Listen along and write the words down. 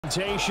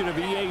presentation of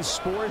EA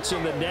Sports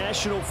and the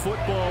National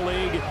Football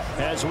League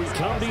as we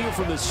come to you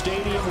from the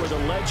stadium where the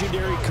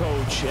legendary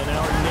coach and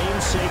our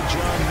namesake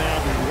John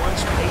Madden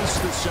once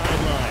paced the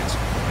sidelines.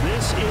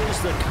 This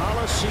is the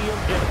Coliseum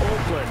in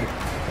Oakland,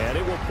 and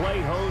it will play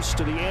host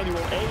to the annual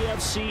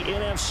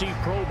AFC-NFC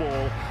Pro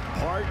Bowl,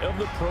 part of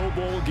the Pro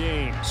Bowl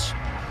games.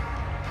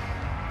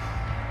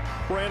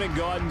 Brandon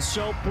Gaudin,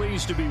 so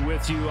pleased to be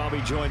with you. I'll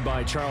be joined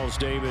by Charles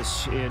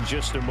Davis in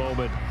just a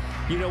moment.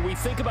 You know, we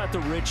think about the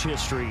rich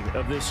history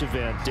of this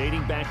event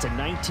dating back to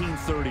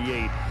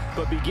 1938,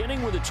 but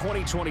beginning with the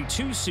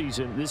 2022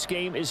 season, this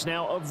game is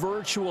now a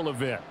virtual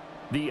event.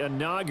 The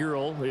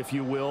inaugural, if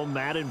you will,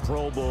 Madden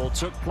Pro Bowl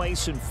took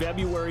place in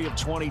February of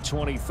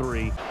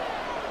 2023.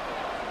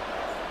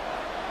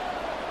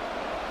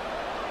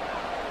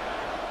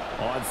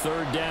 On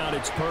third down,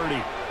 it's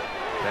Purdy.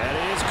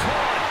 That is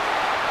caught.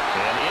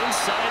 And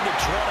inside the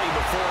 20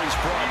 before he's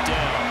brought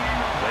down.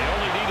 They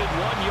only needed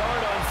 1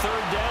 yard on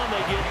third down.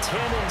 They get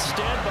 10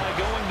 instead by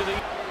going to the...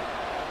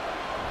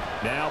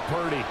 Now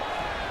Purdy.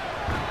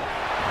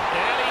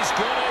 And he's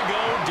going to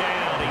go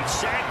down. He's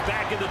sacked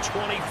back at the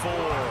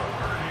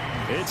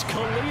 24. It's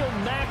Khalil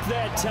Mack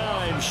that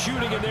time,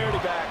 shooting in there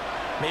to back.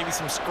 Maybe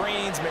some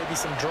screens, maybe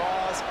some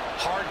draws,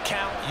 hard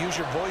count, use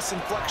your voice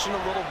inflection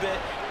a little bit,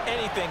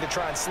 anything to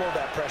try and slow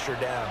that pressure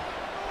down.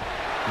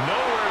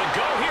 Nowhere to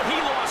go here. He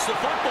lost the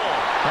football.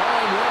 Oh,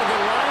 and one of the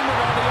linemen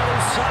on the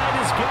other side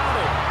has got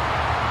it.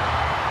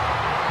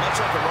 Much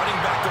like a running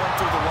back going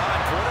through the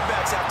line,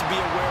 quarterbacks have to be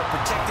aware of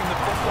protecting the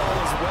football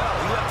as well.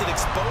 He left it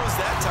exposed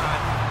that time,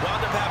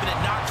 wound up having it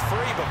knocked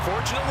free, but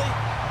fortunately,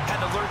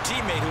 had an alert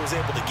teammate who was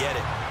able to get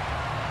it.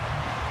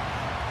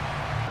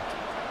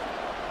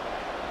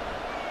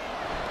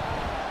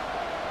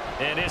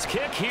 And his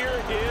kick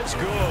here is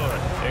good.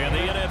 And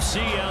the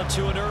NFC out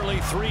to an early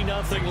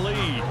 3-0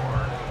 lead.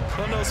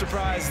 Well, no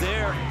surprise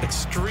there.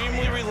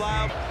 Extremely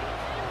reliable.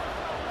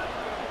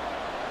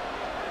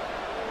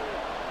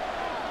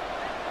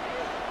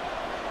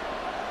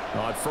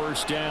 On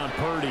first down,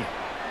 Purdy.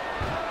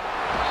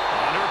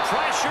 Under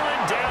pressure,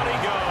 and down he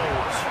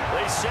goes.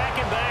 They sack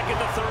him back at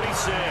the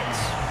 36.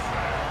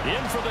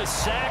 In for the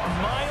sack,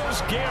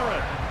 Myles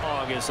Garrett.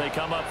 As they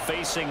come up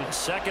facing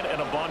second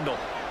and a bundle.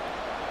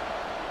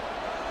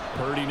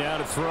 Purdy now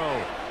to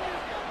throw.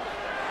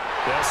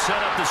 They'll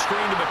set up the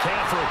screen to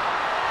McCaffrey.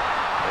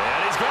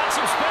 And he's got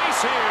some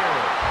space here.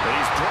 But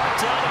he's brought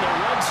down in the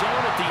red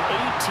zone at the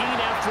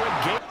 18 after a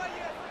game.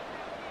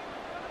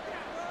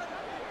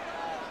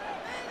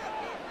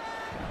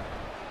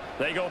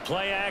 They go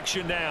play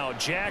action now.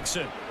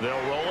 Jackson.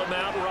 They'll roll him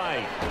out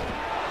right.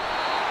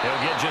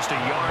 He'll get just a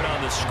yard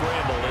on the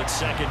scramble. It's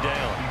second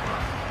down.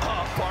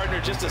 Oh,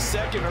 partner, just a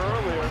second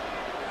earlier.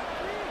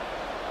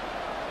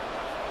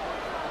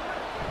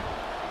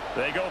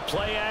 They go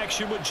play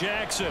action with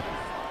Jackson.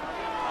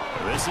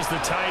 This is the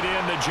tight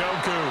end,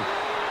 Njoku.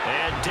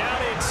 And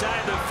down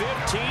inside the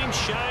 15,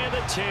 shy of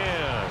the 10.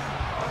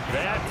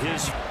 That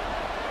is...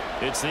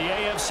 It's the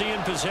AFC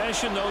in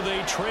possession, though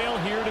they trail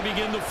here to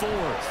begin the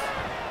fourth.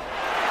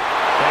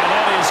 And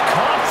that is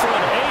caught for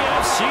an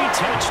AFC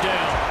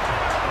touchdown.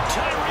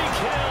 Tyreek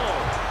Hill,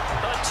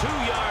 a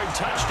 2-yard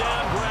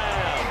touchdown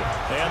grab.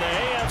 And the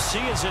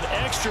AFC is an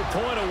extra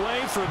point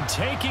away from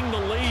taking the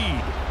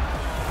lead.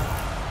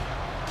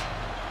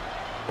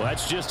 Well,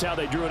 that's just how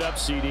they drew it up,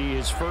 CD.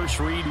 His first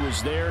read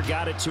was there,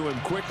 got it to him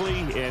quickly,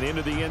 and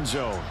into the end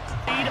zone.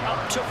 Lead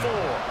up to 4.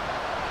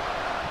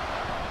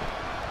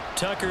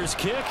 Tucker's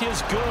kick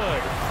is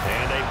good,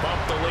 and they bump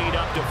the lead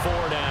up to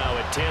 4 now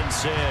at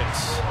 10-6.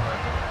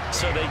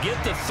 So they get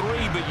the 3,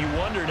 but you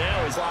wonder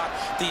now is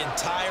the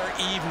entire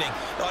evening.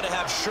 They ought to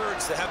have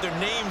shirts that have their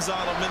names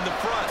on them in the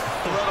front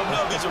to let them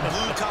know these are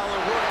blue-collar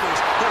workers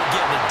who are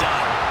getting it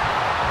done.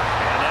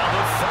 And now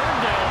the third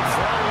down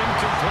throw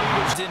incomplete.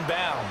 It's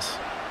inbounds.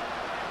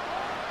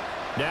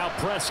 Now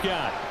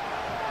Prescott.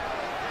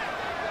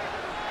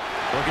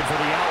 Looking for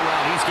the out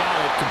route. He's got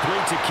it.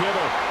 Complete to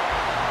Kittle.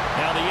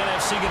 Now the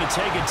NFC going to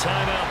take a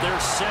timeout. Their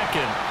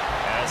second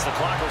as the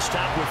clock will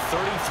stop with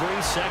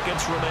 33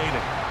 seconds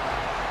remaining.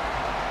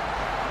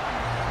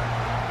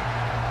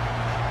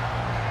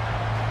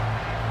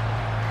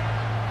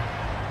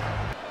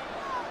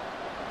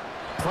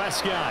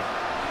 Prescott.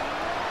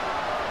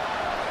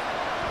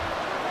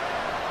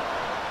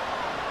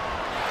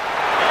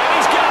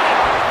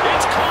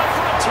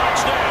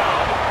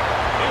 Touchdown,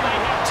 and they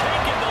have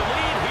taken the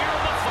lead here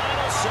in the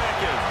final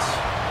seconds.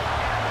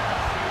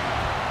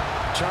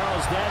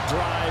 Charles, that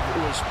drive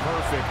was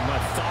perfect,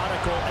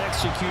 methodical,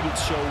 executed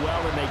so well,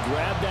 and they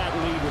grabbed that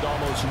lead with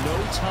almost no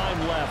time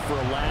left for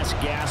a last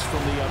gasp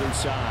from the other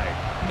side.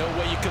 No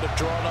way you could have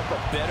drawn up a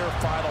better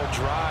final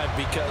drive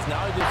because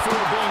now the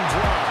foot being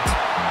dropped.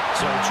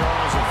 So,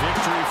 Charles, a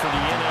victory for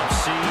the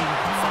NFC.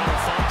 Final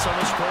thoughts on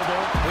this Pro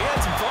Bowl? We had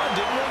some fun,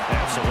 didn't we?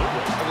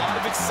 Absolutely. A lot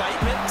of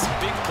excitement, some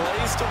big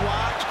plays to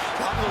watch,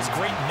 a lot of those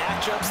great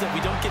matchups that we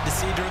don't get to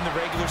see during the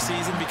regular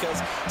season because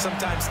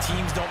sometimes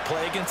teams don't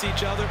play against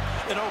each other.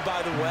 And, oh,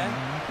 by the way,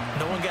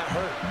 no one got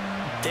hurt.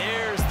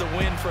 There's the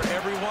win for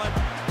everyone.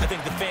 I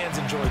think the fans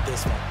enjoyed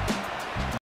this one.